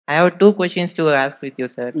I have two questions to ask with you,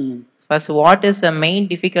 sir. First, what is the main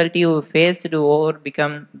difficulty you faced to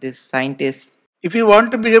overcome this scientist? If you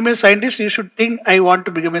want to become a scientist, you should think, I want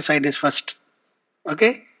to become a scientist first.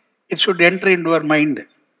 Okay? It should enter into your mind.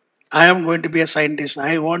 I am going to be a scientist.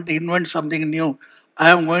 I want to invent something new. I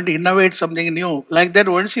am going to innovate something new. Like that,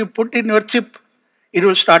 once you put in your chip, it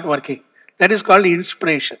will start working. That is called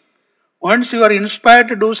inspiration. Once you are inspired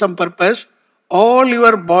to do some purpose, all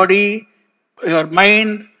your body, your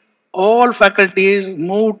mind, all faculties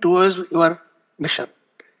move towards your mission.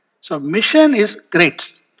 So mission is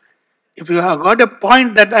great. If you have got a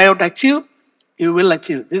point that I have to achieve, you will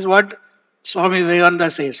achieve. This is what Swami Vivekananda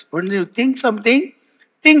says. When you think something,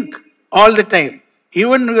 think all the time.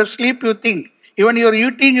 Even in your sleep, you think. Even your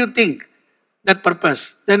eating, you think that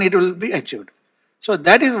purpose. Then it will be achieved. So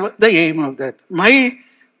that is the aim of that.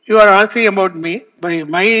 You are asking about me.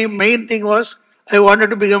 My main thing was I wanted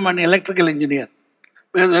to become an electrical engineer.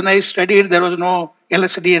 Because when I studied, there was no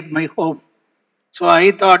electricity at my home. So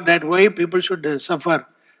I thought that why people should suffer.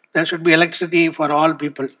 There should be electricity for all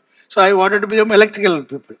people. So I wanted to become electrical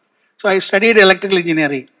people. So I studied electrical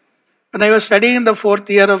engineering. When I was studying in the 4th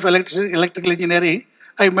year of electrical engineering,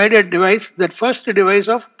 I made a device, that first device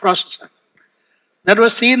of processor. That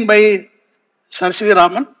was seen by Sir C.V.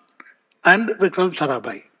 Raman and Vikram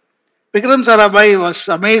Sarabhai. Vikram Sarabhai was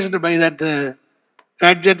amazed by that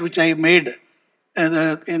gadget which I made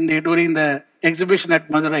during the exhibition at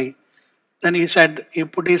Madurai. Then he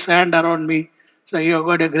put his hand around me. So you have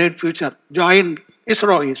got a great future. Join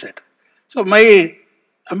ISRO, he said. So my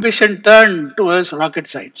ambition turned towards rocket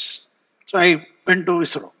science. So I went to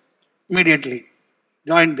ISRO immediately,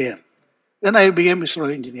 joined there. Then I became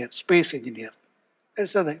ISRO engineer, space engineer.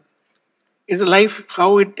 That's the thing. Is life,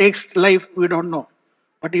 how it takes life, we don't know.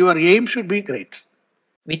 But your aim should be great.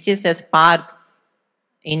 Which is the spark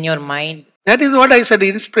in your mind? That is what I said,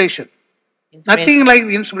 inspiration. Nothing like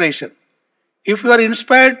inspiration. If you are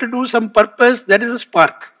inspired to do some purpose, that is a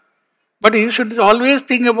spark. But you should always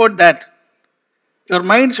think about that. Your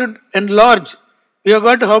mind should enlarge. We have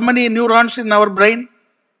got how many neurons in our brain?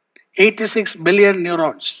 86 billion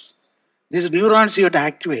neurons. These neurons you have to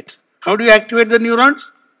activate. How do you activate the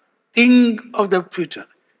neurons? Think of the future.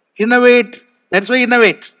 Innovate. That's why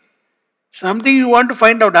innovate. Something you want to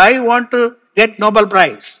find out. I want to get Nobel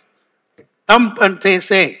Prize. Thump and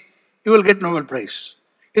say, you will get Nobel Prize.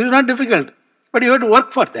 It is not difficult. But you have to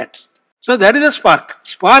work for that. So that is a spark.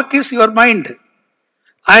 Spark is your mind.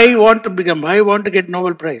 I want to get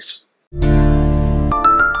Nobel Prize.